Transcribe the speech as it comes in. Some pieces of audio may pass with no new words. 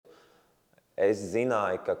Es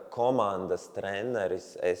zināju, ka komandas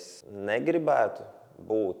treneris es negribētu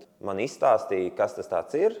būt. Man izstāstīja, kas tas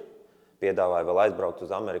tāds ir. Piedāvāja vēl aizbraukt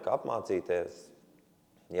uz Ameriku apmācīties.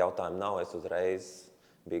 Jautājumu nav, es uzreiz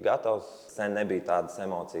biju gatavs. Sen nebija tādas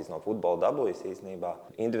emocijas no futbola dabūjis īstenībā.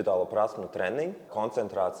 Individuālo prasmu treniņi.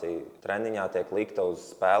 Koncentrācija treniņā tiek likta uz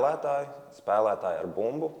spēlētāju. Spēlētāji ar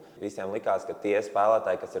bumbu. Visiem likās, ka tie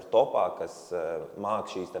spēlētāji, kas ir topā, kas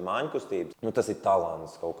māk šīs te māņkustības, tas ir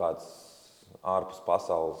talants, kaut kāds ārpus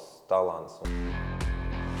pasaules talants.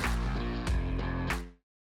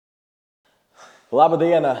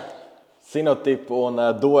 Labdien! Sinotip un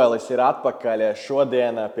Duelis ir atpakaļ.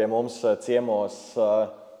 Šodien pie mums ciemos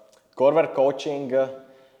Korver coachinga,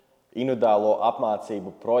 individuālo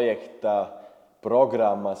apmācību projekta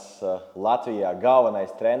programmas Latvijā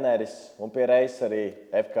galvenais treneris un pie reizes arī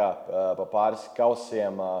FK pa pāris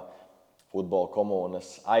kausiem futbola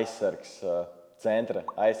komunas aizsargs, centra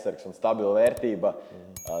aizsargs un stabila vērtība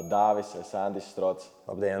Dāvis, Sandis, Strods.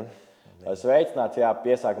 Labdien! Sveicināts,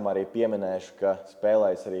 piesākumā arī pieminēšu, ka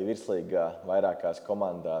spēlējis arī virslīgā vairākās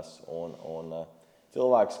komandās un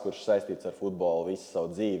cilvēks, kurš saistīts ar futbolu visu savu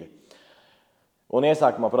dzīvi. Un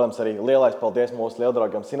iesākumā, protams, arī lielais paldies mūsu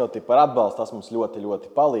lieldraugam Sinotip par atbalstu, tas mums ļoti,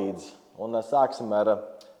 ļoti palīdz. Un sāksim ar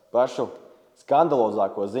pašu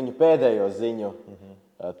skandalozāko ziņu, pēdējo ziņu.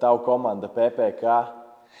 Tavu komanda PPK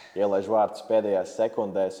ielaiž vārdus pēdējās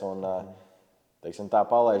sekundēs un, teiksim tā,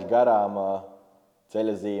 palaiž garām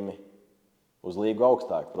ceļazīmi uz līgu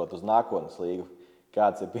augstāk, proti uz nākotnes līgu.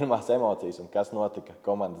 Kādas ir pirmās emocijas un kas notika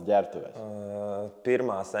komandas ģērbtuvēs?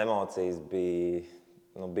 Pirmās emocijas bija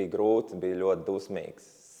grūti, bija ļoti dusmīgs.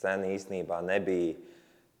 Sen īstenībā nebija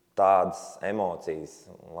tādas emocijas,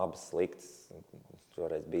 labas, sliktas.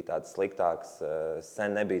 Šoreiz bija tādas sliktākas.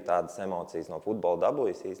 Sen nebija tādas emocijas no futbola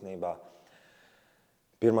dabūjis īstenībā.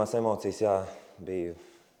 Pirmās emocijas, bija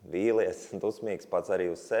vīlies, dusmīgs pats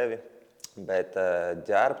arī uz sevi, bet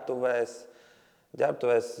ģērbtuvēs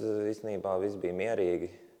īstenībā viss bija mierīgi.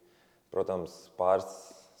 Protams, pāris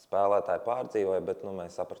spēlētāji pārdzīvoja, bet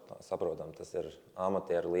mēs saprotam, tas ir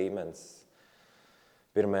amatieru līmenis.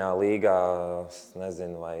 Pirmajā līgā es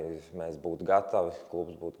nezinu, vai mēs būtu gatavi,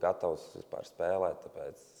 klubs būtu gatavs vispār spēlēt,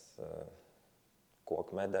 tāpēc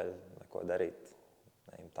koku medaļu, neko darīt,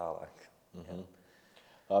 ejam tālāk.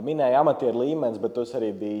 Minēja amatieru līmenis, bet tu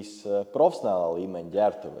arī bijis profesionālā līmeņa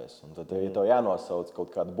ģērbtuvēs. Un tad ja tev jānosauc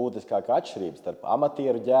kaut kāda būtiskāka atšķirība starp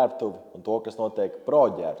amatieru ģērbtuvi un to, kas notiek pro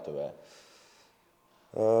ģērbtuvē.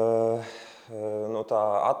 Tā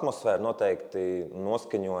atmosfēra noteikti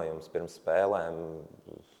noskaņojums pirms spēlēm.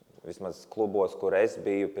 Vismaz klubos, kur es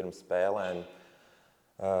biju pirms spēlēm,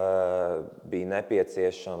 bija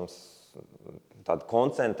nepieciešams tāda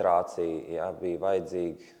koncentrācija, bija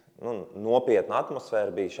vajadzīga. Nopietna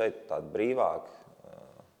atmosfēra bija šeit tāda brīvāka,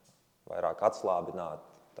 vairāk atslābināta,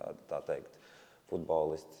 tā teikt,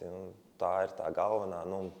 futbolisti. Tā ir tā galvenā,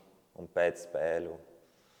 un pēc spēļu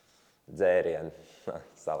dzērieni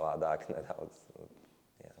savādāk nedaudz.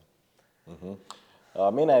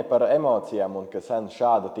 Minēja par emocijām, un ka sen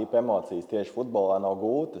šāda tipa emocijas tieši futbolā nav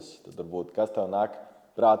gūtas. Tad varbūt kas tev nāk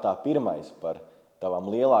prātā pirmais par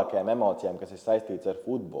tavām lielākajām emocijām, kas ir saistīts ar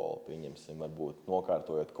futbolu, pieņemsim, varbūt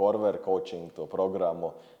nokārtojot Korver coaching to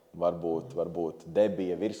programmu, varbūt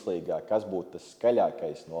debija virslīgā. Kas būtu tas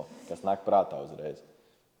skaļākais, kas nāk prātā uzreiz?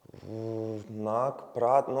 Nāk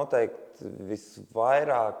prātā noteikti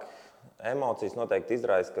visvairāk emocijas noteikti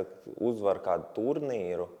izraisa, ka uzvar kādu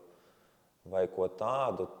turnīru vai ko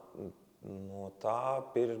tādu. No tā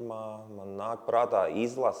pirmā man nāk prātā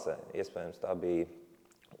izlase, iespējams tā bija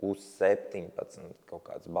U17, kaut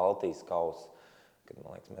kāds Baltijas kauss, kad,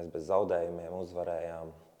 man liekas, mēs bez zaudējumiem uzvarējām.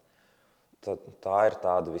 Tā ir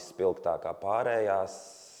tāda visspilgtākā pārējās.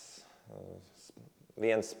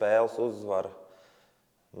 Viens spēles uzvar,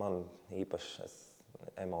 man īpaši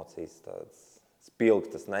emocijas tādas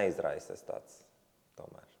spilgtas neizraisa, es tāds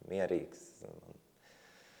tomēr mierīgs.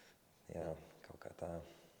 Kaut kā tā.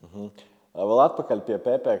 Vēl atpakaļ pie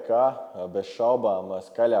PPK, bez šaubām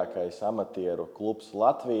skaļākais amatieru klubs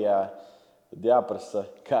Latvijā. Tad jāprasa,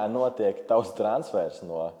 kā notiek tavs transfers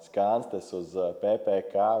no Skanstes uz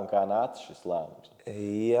PPK un kā nāca šis lēmums?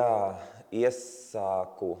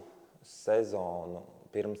 Iesāku sezonu,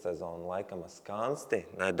 pirmsezonu laikam ar Skansti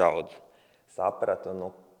nedaudz sapratu,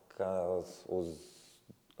 ka uz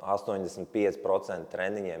 85%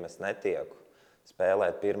 treniņiem es netieku.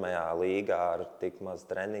 Spēlēt pirmajā līgā ar tik maz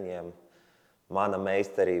treniņiem. Mana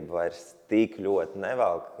meistarība vairs tik ļoti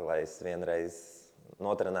nevelk, lai es vienreiz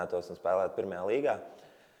notrenētos un spēlētu pirmajā līgā.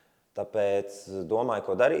 Tāpēc domāju,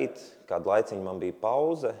 ko darīt. Kādu laiciņu man bija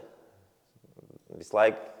pauze. Visu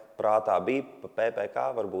laiku prātā bija pa PPK,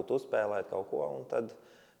 varbūt uzspēlēt kaut ko, un tad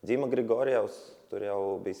Ģima Grigorjevs tur jau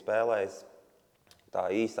bija spēlējis, tā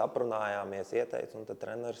īsi aprunājāmies, ieteica, un tad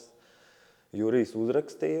treneris Jurijs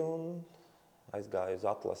uzrakstīja un aizgāja uz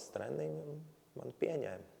atlases treniņu un mani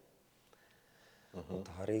pieņēma.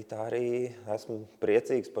 Tā arī esmu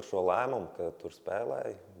priecīgs par šo lēmumu, ka tur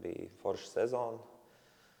spēlēju, bija forša sezona.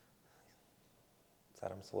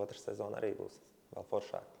 Cerams, otra sezona arī būs vēl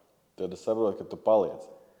foršāk. Tad es saprotu, ka tu paliec.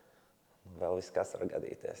 Vēl viss, kas var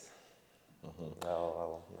gadīties.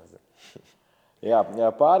 Vēl nezinu.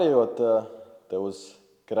 Jā, pārējot, tev uz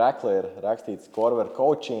krekla ir rakstīts Korver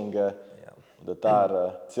coaching. Tad tā ar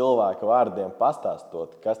cilvēka vārdiem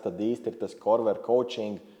pastāstot, kas tad īsti ir tas Korver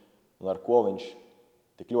coaching un ar ko viņš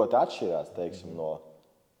tik ļoti atšķirās, teiksim, no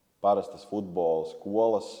parastas futbola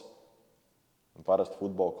skolas un parasta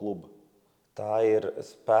futbola kluba. Tā ir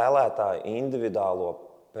spēlētāja individuālo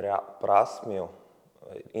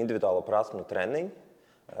prasmju treniņi.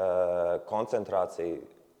 Koncentrācija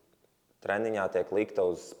treniņā tiek likta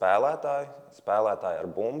uz spēlētāju ar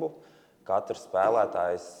bumbu. Katrs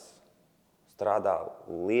spēlētājs strādā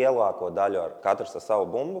lielāko daļu katrs ar savu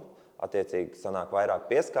bumbu. Attiecīgi sanāk vairāk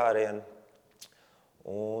pieskārienu.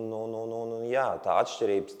 Jā, tā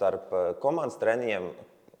atšķirība starp komandas treniņiem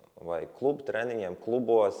vai klubu treniņiem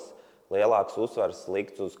klubos lielāks uzsvars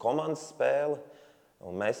likts uz komandas spēli,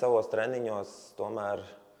 un mēs savos treniņos tomēr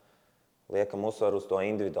liekam uzsvaru uz to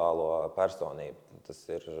individuālo personību. Tas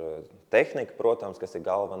ir tehnika, protams, kas ir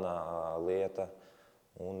galvenā lieta,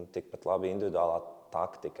 un tikpat labi individuālā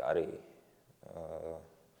taktika arī.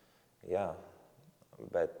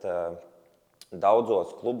 Bet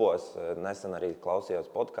daudzos klubos, nesen arī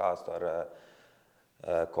klausījos podkāstu ar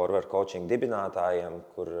Korver coaching dibinātājiem,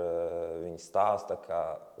 kur viņi stāsta,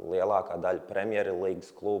 ka lielākā daļa Premjerlīgas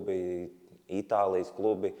klubi, Itālijas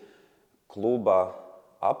klubi, kluba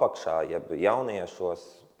apakšā, jeb jauniešos,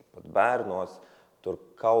 pat bērnos, tur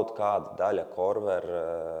kaut kāda daļa Korver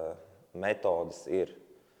metodas ir.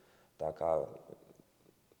 Tā kā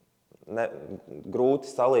grūti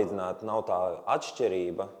salīdzināt, nav tā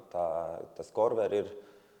atšķirība, tas Korver ir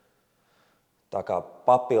tā kā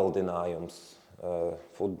papildinājums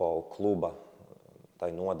futbola kluba tai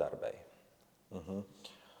nodarbei.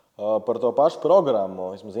 Par to pašu programmu,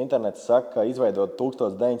 vismaz internets saka, ka izveidot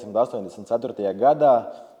 1984. gadā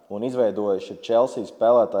un izveidojuši Chelsea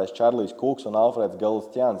spēlētājs Čārlis Kuks un Alfreds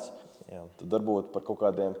Galustjans. Tad varbūt par kaut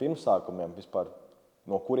kādiem pirmsākumiem vispār,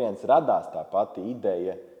 no kurienes radās tā pati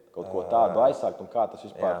ideja kaut ko tādu aizsākt un kā tas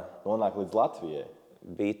vispār nonāk līdz Latvijai?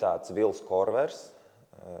 Bija tāds Vils Korvers,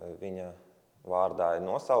 viņa vārdā ir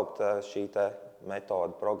nosaukta šī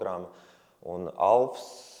metoda programma, un Alfs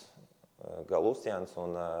Galustjans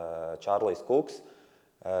un Čārlis Kuks,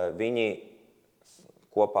 viņi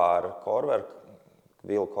kopā ar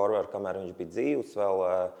Vilu Korveru, kamēr viņš bija dzīvs, vēl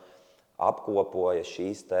apkopoja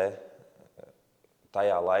šīs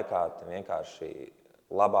tajā laikā vienkārši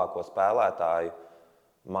labāko spēlētāju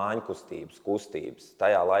māņkustības.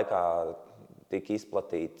 Tajā laikā tik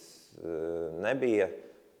izplatīts nebija.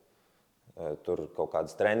 Tur kaut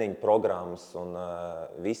kādas treniņu programmas, un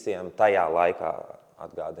visiem tajā laikā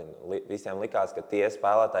visiem likās, ka tie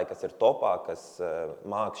spēlētāji, kas ir topā, kas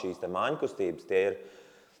māk šīs māņkustības,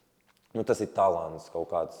 tas ir talants, kaut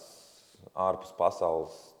kāds ārpus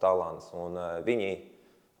pasaules talants. Un viņi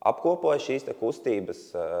apkopoja šīs kustības,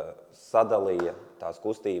 sadalīja tās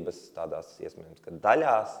kustības tādās iespējams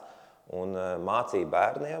daļās un mācīja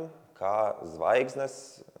bērniem, kā zvaigznes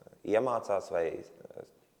iemācās vai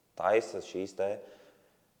taisa šīs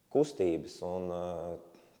kustības. Un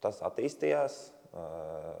tas attīstījās.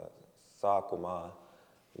 Sākumā,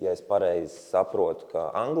 ja es pareizi saprotu,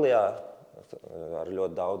 ka Anglijā ar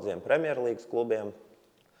ļoti daudziem Premjerlīgas klubiem,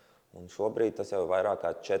 un šobrīd tas jau ir vairāk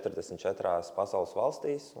kā 44 pasaules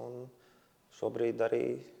valstīs, un šobrīd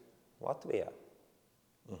arī Latvijā.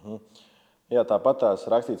 Jā, tāpat tās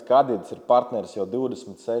rakstīts, ka Adidas ir partneris jau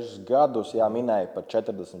 26 gadus, minēja par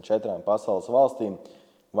 44 pasaules valstīm.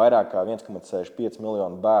 Vairāk kā 1,65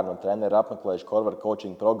 miljonu bērnu un treneri apmeklējuši Korver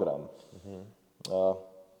coaching programmu.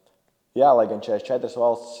 Lai gan 44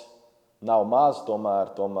 valsts nav maz, tomēr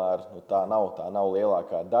tā nav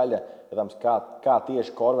lielākā daļa. Protams, kā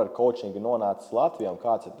tieši Korver coaching ir nonācis Latvijā un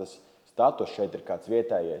kāds ir tas status šeit, ir kāds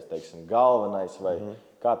vietējais, teiksim, galvenais, vai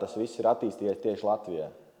kā tas viss ir attīstījies tieši Latvijā?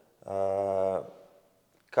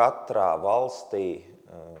 Katrā valstī,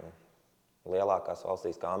 lielākās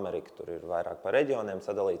valstīs kā Amerika, tur ir vairāk par reģioniem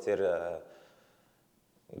sadalīts, ir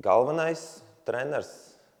galvenais treneris,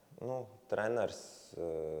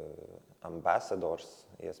 ambasadors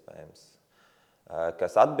iespējams,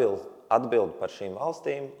 kas atbild par šīm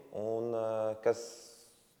valstīm un kas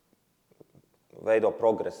veido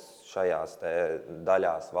progresu šajās te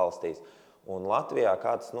daļās valstīs. Un Latvijā,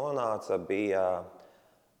 kā tas nonāca, bija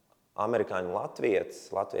amerikāņu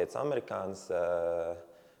latvietis amerikānis,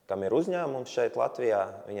 kam ir uzņēmums šeit Latvijā.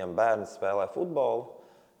 Viņam bērns spēlē futbolu.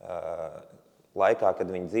 Laikā, kad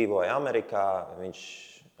viņi dzīvoja Amerikā, viņš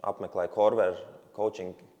apmeklēja korveru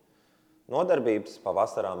coaching nodarbības, pa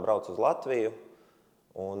vasarām brauc uz Latviju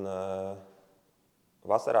un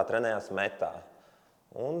vasarā trenējās metā.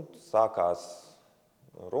 Un sākās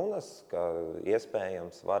runas, ka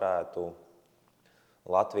iespējams varētu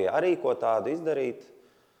Latvija arī ko tādu izdarīt.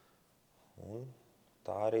 Un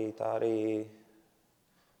tā arī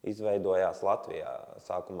izveidojās Latvijā.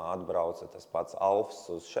 Sākumā atbrauca tas pats Alfs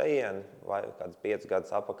uz šejieni, vai kāds 5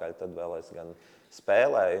 gadus atpakaļ, tad vēl es gan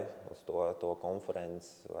spēlēju uz to konferenci,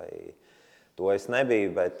 vai to es nebiju,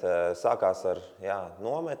 bet sākās ar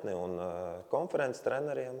nometni un konferences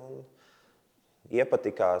treneriem, un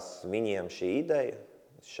iepatikās viņiem šī ideja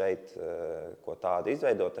šeit, ko tādu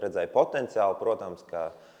izveidot, redzēja potenciālu, protams, ka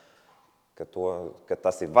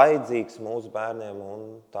tas ir vajadzīgs mūsu bērniem,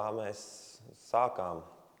 un tā mēs sākām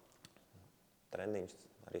treniņus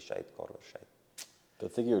arī šeit, korveru šeit. Tad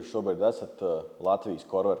cik jūs šobrīd esat Latvijas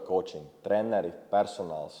korveru coaching treneri,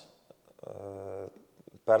 personāls?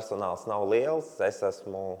 Personāls nav liels. Es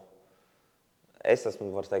esmu,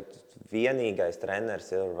 var teikt, vienīgais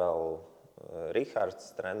treneris ir vēl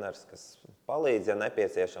Rihards treneris, kas palīdz, ja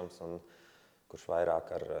nepieciešams, un kurš vairāk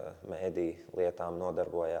ar mēdīju lietām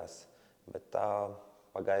nodarbojās. Bet tā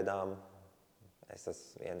pagaidām es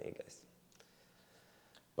esmu vienīgais.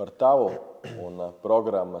 Par tavu un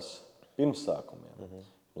programmas pirmsākumiem.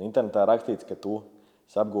 Internetā rakstīts, ka tu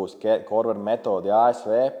apgūsi korveru metodi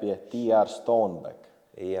ASV pie T.R. Stonebeck.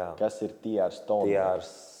 Jā. Kas ir T.R. Stonebeck? T.R.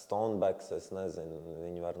 Stonebecks, es nezinu,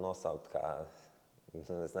 viņu var nosaukt kā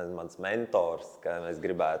mans mentors, ka mēs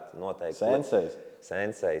gribētu noteikti... Sensejs?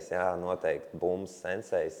 Sensejs, jā, noteikti bums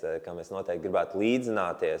sensejs, ka mēs noteikti gribētu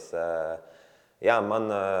līdzināties. Jā, man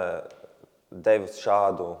devis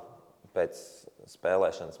šādu pēc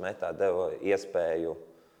spēlēšanas metā, deva iespēju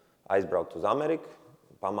aizbraukt uz Ameriku,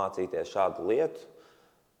 pamācīties šādu lietu.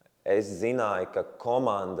 Es zināju, ka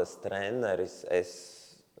komandas treneris es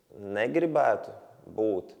negribētu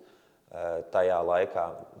būt tajā laikā,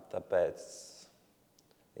 tāpēc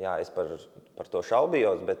jā, es par to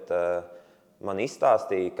šaubījos, bet man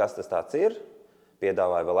izstāstīja, kas tas tāds ir.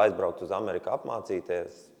 Piedāvāja vēl aizbraukt uz Ameriku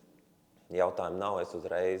apmācīties. Jautājumu nav, es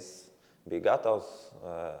uzreiz biju gatavs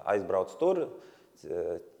aizbraukt tur.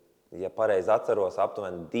 Ja pareizi atceros,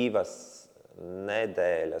 aptuveni 2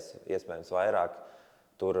 nedēļas, iespējams vairāk,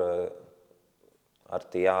 tur ar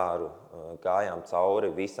T.R. gājām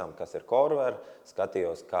cauri visam, kas ir korver.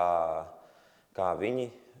 Skatījos, kā viņi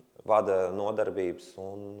vada nodarbības,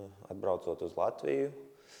 un atbraucot uz Latviju,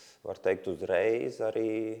 var teikt, uzreiz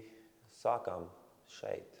arī sākām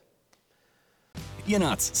šeit.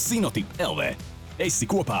 Ienāc Sinotip LV. Esi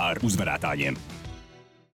kopā ar uzvarētājiem.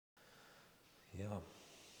 Jā.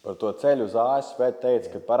 Par to ceļu uz ASV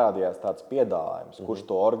teica, ka parādījās tāds piedāvājums, kurš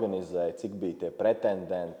to organizēja, cik bija tie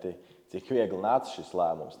pretendenti, cik viegli nāca šis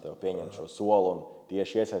lēmums tev pieņemt šo soli un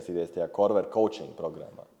tieši iesaistīties tajā korveru coaching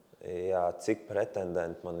programmā. Jā, cik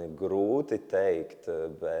pretendenti man ir grūti teikt,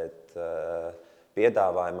 bet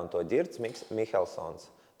piedāvāja man to Ģirds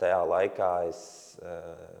Mihelsons. Tajā laikā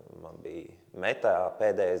man bija metā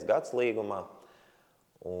pēdējais gads līgumā,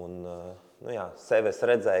 un sevi es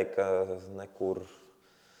redzēju, ka nekur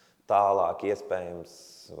tālāk iespējams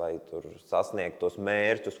vai tur sasniegt tos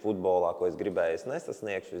mērķus futbolā, ko es gribēju, es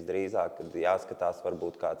nesasniegšu. Visdrīzāk, kad jāskatās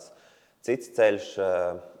varbūt kāds cits ceļš,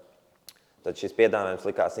 tad šis piedāvājums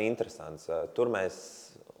likās interesants. Tur mēs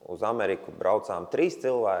uz Ameriku braucām 3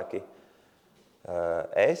 cilvēki.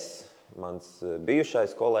 Es, mans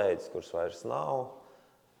bijušais kolēģis, kurš vairs nav,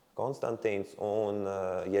 Konstantīns, un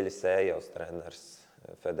Jeļisējos treneris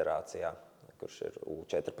federācijā, kurš ir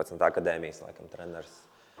U14 akadēmijas laikam treneris.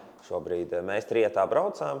 Šobrīd mēs 3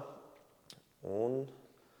 braucām, un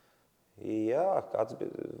jā, kāds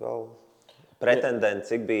bija vēl pretendents,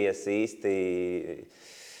 cik bija es īsti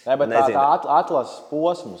nezinu. Tā atlases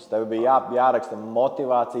posms, tev bija jāraksta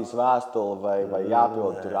motivācijas vēstule vai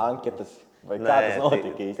jāpild tur anketas, vai kā tas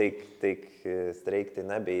notika īsti? Tik strikti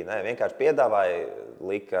nebija. Nē, vienkārši piedāvāja,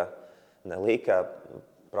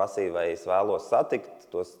 prasīja, vai es vēlos satikt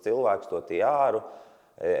tos cilvēkus, to T.R.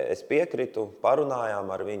 Es piekritu,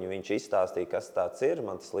 parunājām ar viņu, viņš izstāstīja, kas tāds ir.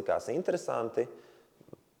 Man tas likās interesanti.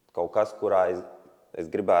 Kaut kas, kurā es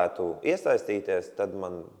gribētu iesaistīties, tad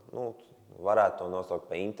man varētu to nosaukt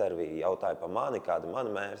pa interviju, jautāja pa mani, kāda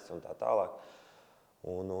mani mērķis un tā tālāk.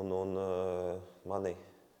 Un mani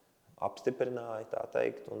apstiprināja, tā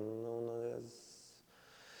teikt, un es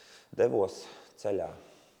devos ceļā.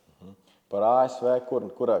 Par ASV,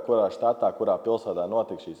 kurā štatā, kurā pilsētā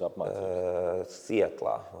notika šīs apmācības?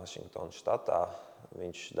 Sietlā, Vašingtonas štatā.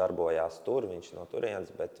 Viņš darbojās tur, viņš no turienes,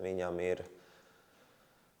 bet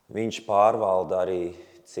viņš pārvalda arī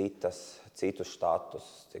citus štatus,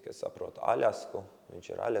 cik es saprotu, Aļasku. Viņš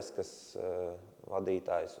ir Aļaskas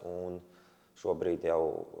vadītājs un šobrīd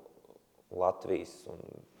jau Latvijas un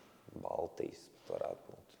Baltijas varētu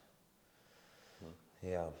būt.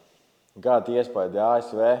 Jā. Kāda iespēja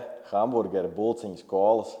ASV, hamburgeri, bulciņas,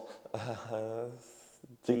 kolas?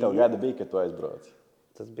 Cik tev gadi bija, kad tu aizbrauci?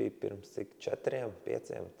 Tas bija pirms cik 4,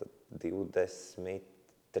 5, tad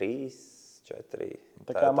 23, 4.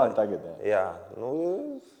 Tā kā man tagad. Jā,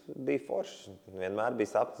 bija forši. Vienmēr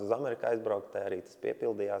bija sapnis uz Ameriku aizbraukt, arī tas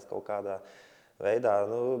piepildījās kaut kādā veidā.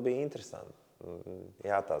 Bija interesanti.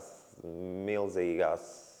 Jā, tās milzīgās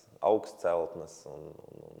augstceltnes un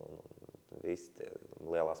visi tie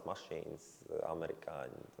lielās mašīnas,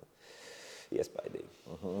 amerikāņi. Iespaidīgi.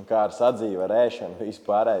 Kā ar sadzīvi, ar ēšanu,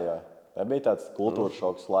 vispārējo? Vai bija tāds kultūras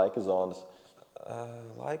šoks, laika zonas?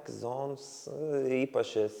 Laika zonas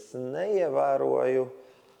īpaši es neievēroju.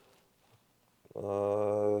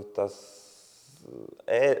 Tas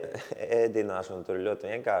ēdināšana tur ir ļoti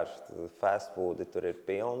vienkārši. Fast foodi tur ir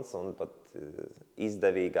pilns un pat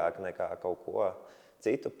izdevīgāk nekā kaut ko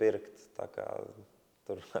citu pirkt. Tā kā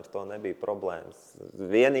tur ar to nebija problēmas.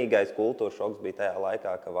 Vienīgais kultūras šoks bija tajā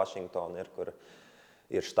laikā, ka Vašingtona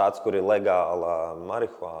ir štats, kur ir legāla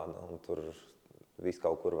marihuāna, un tur viss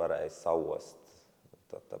kaut kur varēja sauost.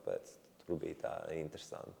 Tāpēc tur bija tā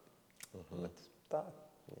interesanti. Bet tā,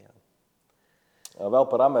 jā. Vēl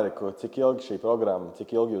par Ameriku. Cik ilgi šī programma,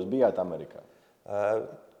 cik ilgi jūs bijāt Amerikā?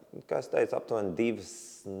 Kā es teicu, aptuveni 2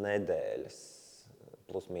 nedēļas,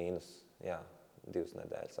 plus mīnus, jā, 2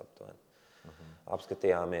 nedēļas aptuveni.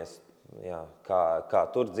 Apskatījāmies, jā, kā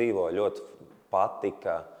tur dzīvo, ļoti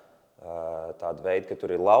patika tāda veida, ka tur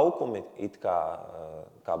ir laukumi, it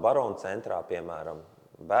kā Barona centrā, piemēram,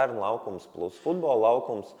 bērnu laukums plus futbola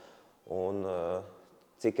laukums, un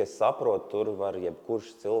cik es saprotu, tur var jebkurš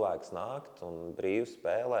cilvēks nākt un brīvi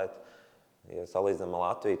spēlēt. Ja salīdzinām ar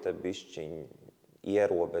Latviju, tad bišķiņi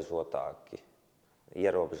ierobežotāki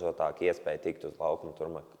iespēja tikt uz laukumu,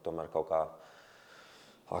 tomēr kaut kā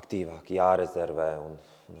aktīvāk jārezervē, un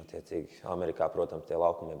attiecīgi Amerikā, protams, tie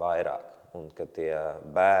laukumi ir vairāk. Un kad tie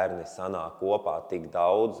bērni sanāk kopā tik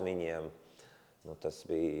daudz viņiem, tas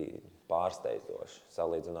bija pārsteidzoši.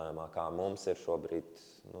 Salīdzinājumā, kā mums ir šobrīd,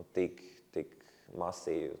 tik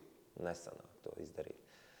masīvi nesanāk to izdarīt.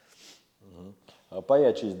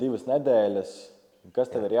 Paiet šīs 2 nedēļas, kas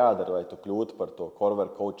tev ir jādara, lai tu kļūtu par to korver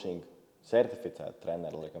coaching certificētu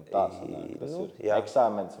treneri, liekam tā sanāk? Tas ir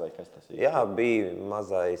eksāmens vai kas tas ir? Jā, bija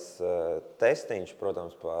mazais testiņš,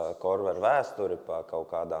 protams, pa korveru vēsturi, pa kaut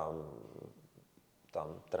kādām tam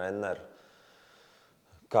treneru,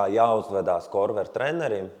 kā jāuzvedās korveru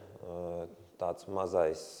trenerim. Tāds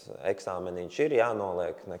mazais eksāmeniņš ir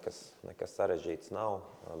jānoliek, nekas sarežģīts nav,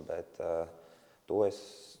 bet to es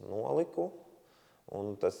noliku.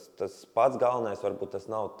 Un tas pats galvenais, varbūt tas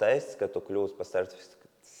nav tests, ka tu kļūsi par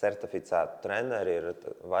certificētu treneri,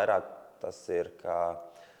 vairāk tas ir, ka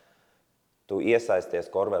tu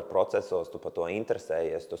iesaisties korveru procesos, tu par to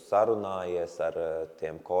interesējies, tu sarunājies ar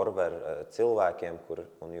tiem korveru cilvēkiem,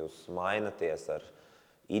 un jūs mainaties ar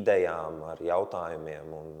idejām, ar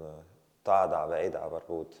jautājumiem, un tādā veidā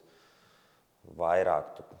varbūt vairāk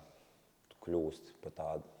tu kļūsti par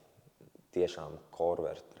tādu tiešām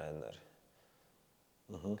korveru treneri.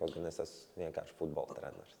 Kaut gan es esmu vienkārši futbola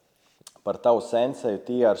treneris. Par tavu senseju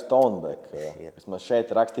T.R. Stonebeku. Vismaz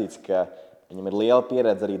šeit rakstīts, ka viņam ir liela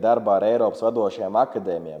pieredze arī darbā ar Eiropas vadošajām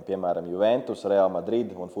akadēmijām, piemēram, Juventus, Real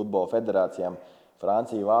Madrid un futbola federācijām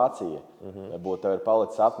Francija, Vācija. Varbūt tev ir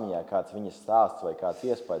palicis atmiņā kāds viņas stāsts vai kāds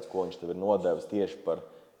iespējas, ko viņš tev ir nodevis tieši par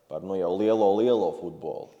jau lielo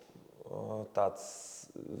futbolu. Tāds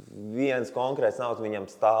viens konkrēts nav,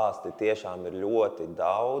 viņam stāsti tiešām ir ļoti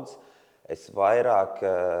daudz. Es vairāk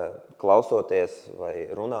klausoties vai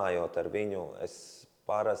runājot ar viņu, es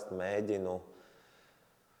parasti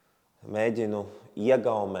mēģinu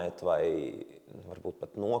iegaumēt vai varbūt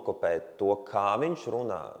pat nokopēt to, kā viņš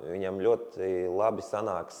runā. Viņam ļoti labi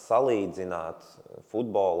sanāk salīdzināt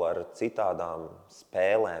futbolu ar citādām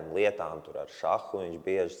spēlēm, lietām. Tur ar šahu viņš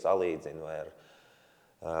bieži salīdzina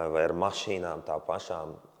vai ar mašīnām tā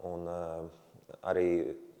pašām. Un arī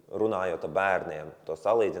runājot ar bērniem, to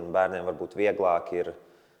salīdzinu. Bērniem varbūt vieglāk ir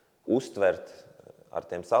uztvert ar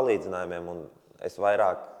tiem salīdzinājumiem, un es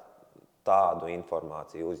vairāk tādu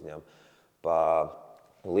informāciju uzņemu. Pa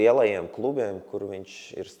lielajiem klubiem, kur viņš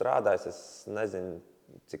ir strādājis. Es nezinu,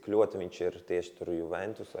 cik ļoti viņš ir tieši tur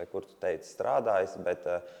Juventus vai kur tu teici strādājis, bet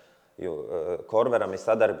Korveram ir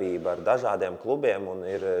sadarbība ar dažādiem klubiem un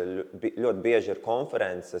ir ļoti bieži ir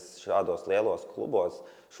konferences šādos lielos klubos.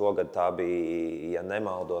 Šogad tā bija, ja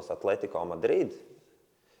nemaldos, Atletico Madrid,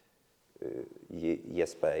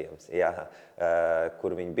 iespējams, jā,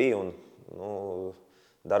 kur viņi bija un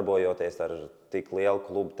darbojoties ar tik lielu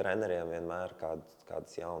klubu treneriem, vienmēr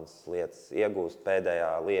kādas jaunas lietas iegūst.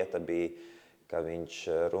 Pēdējā lieta bija, ka viņš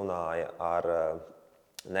runāja ar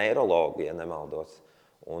neirologu, ja nemaldos,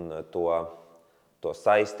 un to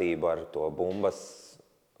saistību ar to bumbas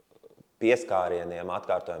pieskārieniem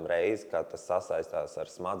atkārtojumu reizi, kā tas sasaistās ar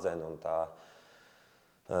smadzeni, un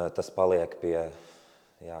tas paliek pie,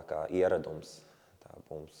 kā ieradums, tā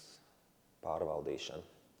bumbas pārvaldīšana.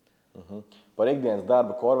 Par ikdienas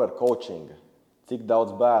darbu Korveru coachinga. Cik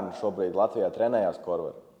daudz bērnu šobrīd Latvijā trenējās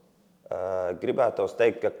Korveru? Gribētos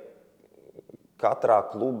teikt, ka katrā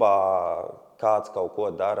klubā kāds kaut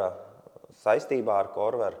ko dara saistībā ar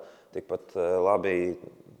Korveru. Tikpat labi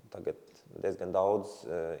tagad diezgan daudz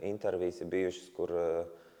intervijas ir bijušas, kur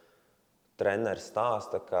treneris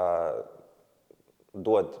stāsta, ka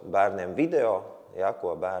dod bērniem video,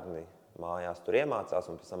 ko bērni mājās tur iemācās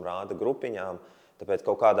un pēc tam rāda grupiņām. Tāpēc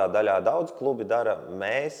kaut kādā daļā daudz klubi dara.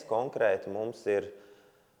 Mēs konkrēti, mums ir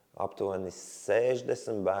aptuveni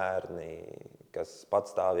 60 bērni, kas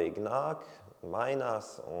patstāvīgi nāk,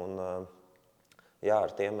 mainās. Un,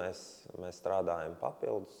 ar tiem mēs strādājam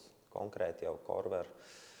papildus, konkrēti jau Korveru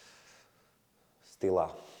stilā,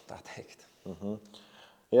 tā teikt.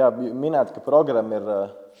 Jā, minēt, ka programma ir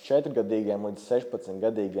 4-gadīgiem līdz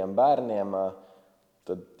 16-gadīgiem bērniem.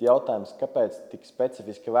 Tad jautājums, kāpēc tik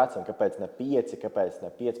specifiski vecam, kāpēc ne 5, kāpēc ne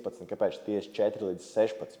 15, kāpēc tieši 4 līdz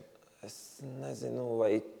 16? Es nezinu,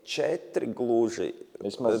 vai 4 gluži.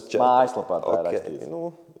 Vismaz mājaslapā tā ir rakstīts.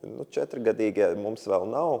 4-gadīgie mums vēl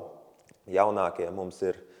nav. Jaunākie mums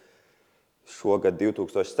ir šogad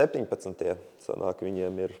 2017. Sanāk,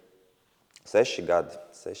 viņiem ir 6 gadi,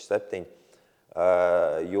 6, 7.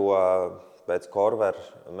 Jo pēc Korveru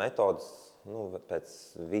metodas, pēc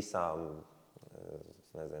visām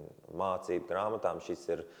mācību grāmatām, šis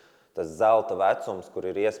ir tas zelta vecums, kur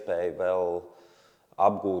ir iespēja vēl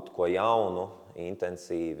apgūt ko jaunu,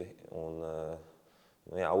 intensīvi un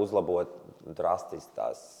uzlabot drastiski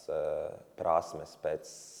tās prasmes.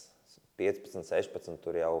 Pēc 15, 16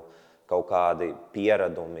 tur jau kaut kādi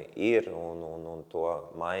pieradumi ir un to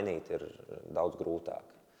mainīt ir daudz grūtāk.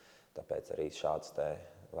 Tāpēc arī šāds te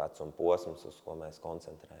vecuma posms, uz ko mēs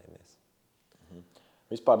koncentrējamies.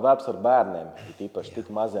 Vispār darbs ar bērniem, īpaši tik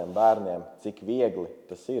maziem bērniem, cik viegli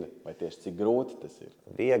tas ir, vai tieši cik grūti tas ir?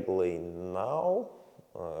 Viegli nav.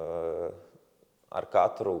 Ar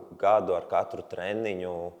katru gadu, ar katru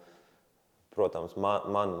treniņu, protams,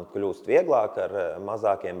 man kļūst vieglāk ar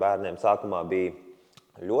mazākiem bērniem. Sākumā bija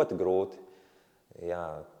ļoti grūti,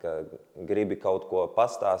 ka gribi kaut ko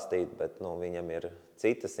pastāstīt, bet viņam ir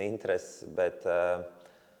citas intereses, bet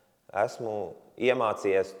esmu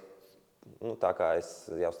iemācījies, tā kā es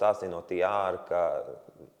jau stāstīju no TR, ka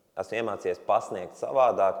esmu iemācījies pasniegt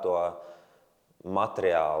savādāk to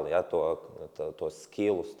materiālu, to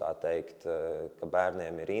skillus, tā teikt, ka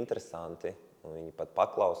bērniem ir interesanti, un viņi pat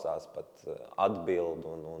paklausās, pat atbild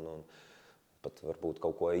un pat varbūt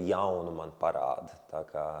kaut ko jaunu man parāda.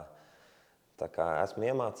 Tā kā esmu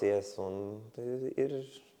iemācījies un ir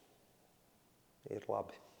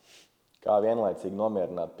labi. Kā vienlaicīgi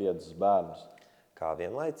nomierināt 5 bērnus? Kā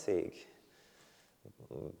vienlaicīgi?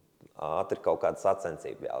 Ātri kaut kāda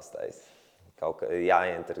sacensība jāuztais.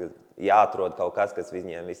 Jāatrod kaut kas, kas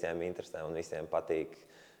viņiem visiem interesē un visiem patīk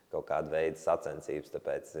kaut kāda veida sacensības.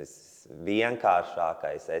 Tāpēc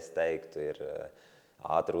vienkāršākais, es teiktu, ir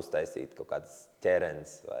ātri uztaisīt kaut kādas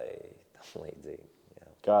ķerenes vai tam līdzīgi.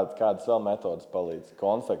 Kādas vēl metodas palīdz?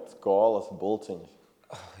 Konfekts, kolas, bulciņas?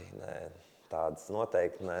 Nē, tādas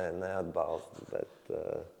noteikti neatbalstu, bet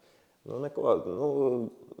neko.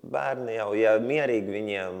 Bērni jau, ja mierīgi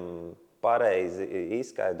viņiem pareizi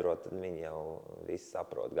izskaidrot, tad viņi jau visu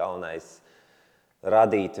saprot. Galvenais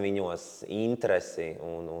radīt viņos interesi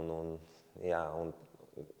un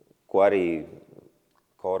ko arī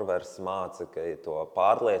Korvers māca, ka to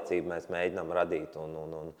pārliecību mēs mēģinām radīt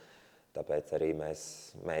un tāpēc arī mēs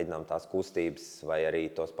mēģinām tās kustības vai arī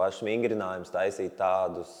tos pašus vingrinājumus taisīt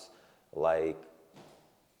tādus, lai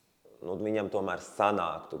viņam tomēr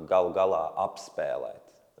sanāktu galu galā apspēlēt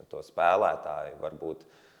to spēlētāju. Varbūt,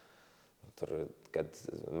 kad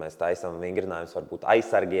mēs taisām vingrinājumus, varbūt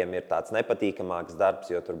aizsargiem ir tāds nepatīkamāks darbs,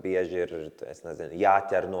 jo tur bieži ir,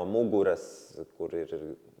 jāķer no muguras, kur ir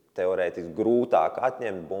teorētiski grūtāk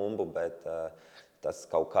atņemt bumbu, bet tas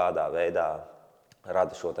kaut kādā veidā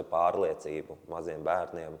rada šo te pārliecību maziem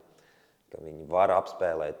bērniem, ka viņi var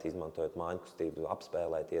apspēlēt, izmantojot māņkustību,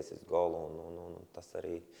 apspēlēt, iesist golu, un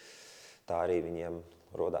tā arī viņiem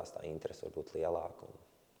rodās tā interese varbūt lielāka un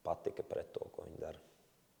patika pret to, ko viņi dara.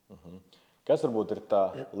 Kas varbūt ir tā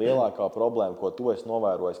lielākā problēma, ko tu esi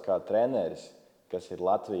novērojis kā treneris, kas ir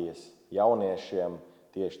Latvijas jauniešiem,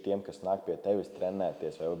 tieši tiem, kas nāk pie tevis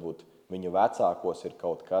trenēties, vai varbūt viņu vecākos ir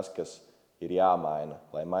kaut kas, kas ir jāmaina,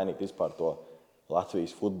 lai mainītu vispār to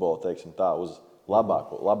Latvijas futbolu, teiksim tā, uz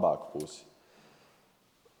labāku pusi?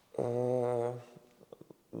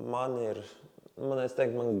 Man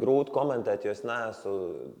grūti komentēt, jo es neesmu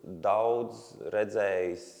daudz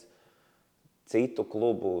redzējis citu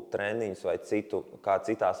klubu treniņus vai kā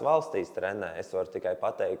citās valstīs trenē. Es varu tikai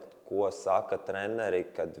pateikt, ko saka treneri,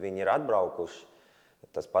 kad viņi ir atbraukuši.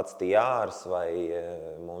 Tas pats Jārs vai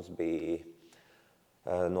mums bija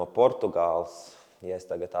no Portugāles. Ja es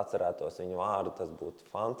tagad atcerētos viņu vārdu, tas būtu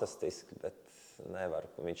fantastiski, bet nevaru.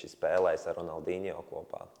 Viņš ir spēlējis ar Ronaldinho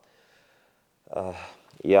kopā.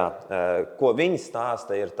 Ko viņi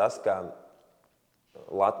stāsta, ir tas, ka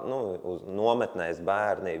uz nometnēs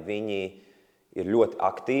bērni, viņi ir ļoti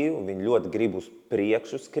aktīvi, viņi ļoti grib uz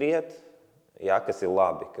priekšu skriet, kas ir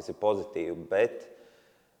labi, kas ir pozitīvi, bet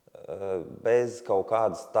bez kaut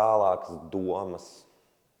kādas tālākas domas.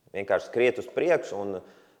 Vienkārši skriet uz priekšu, un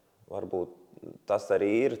varbūt tas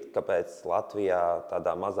arī ir, kāpēc Latvijā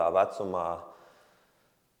tādā mazā vecumā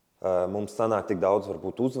mums sanāk tik daudz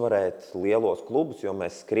varbūt uzvarēt lielos klubus, jo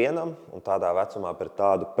mēs skrienam, un tādā vecumā par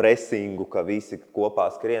tādu presingu, ka visi kopā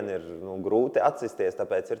skrien, ir grūti atsisties,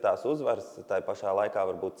 tāpēc ir tās uzvaras. Tā pašā laikā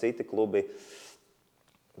varbūt citi klubi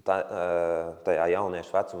tajā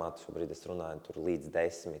jauniešu vecumā, šobrīd es runāju tur līdz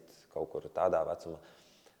 10, kaut kur tādā vecumā,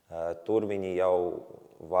 tur viņi jau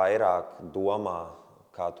vairāk domā,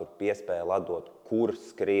 kā tur piespēja ladot, kur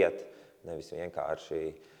skriet, nevis vienkārši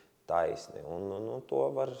taisni. Un to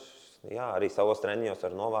var, arī savos treniņos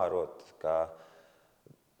var novērot, ka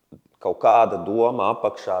kaut kāda doma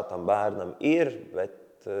apakšā tam bērnam ir,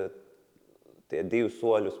 bet tie 2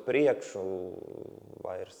 soļi uz priekšu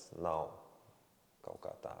vairs nav kaut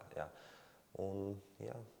kā tā. Jā. Un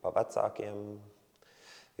pa vecākiem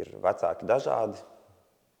ir vecāki dažādi.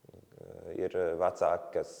 Ir vecāki,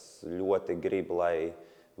 kas ļoti grib, lai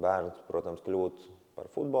bērns, protams, kļūtu par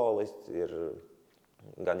futbolistu. Ir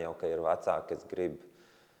gan jau, ka ir vecāki, kas grib,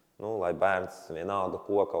 lai bērns vienalga,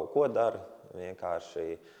 ko kaut ko dara, vienkārši.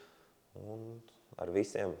 Un ar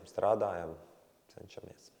visiem strādājam,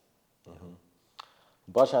 cenšamies.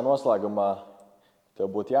 Pašā noslēgumā tev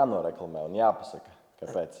būtu jānoreklamē un jāpasaka,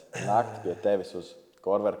 kāpēc nākt pie tevis uz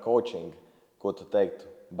korveru coaching, ko tu teiktu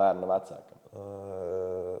bērna vecākam?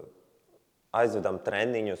 Aizvedam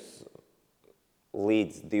treniņus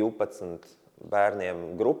līdz 12 bērniem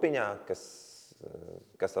grupiņā,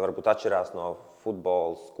 kas varbūt atšķirās no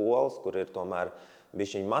futbola skolas, kur ir tomēr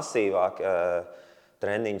bišķiņ masīvāk.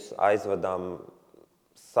 Treniņus aizvedam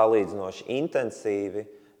salīdzinoši intensīvi,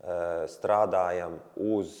 strādājam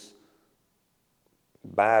uz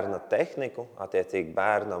bērna tehniku. Attiecīgi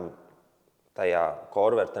bērnam tajā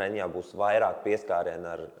korveru treniņā būs vairāk pieskārienu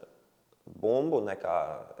ar bumbu, nekā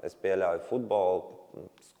es pieļauju futbola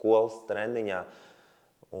skolas treniņā.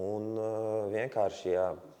 Un vienkārši, ja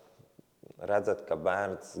redzat, ka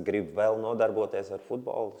bērns grib vēl nodarboties ar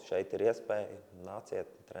futbolu, šeit ir iespēja, nāciet,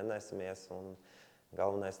 trenēsimies. Un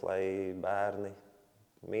galvenais, lai bērni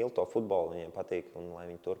mīl to futbolu, viņiem patīk un lai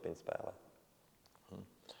viņi turpina spēlēt.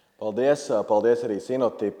 Paldies arī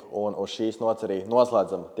Sinotip, un uz šīs nots arī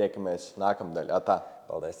noslēdzam. Tiekamies nākamnedēļ. Atā.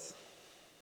 Paldies!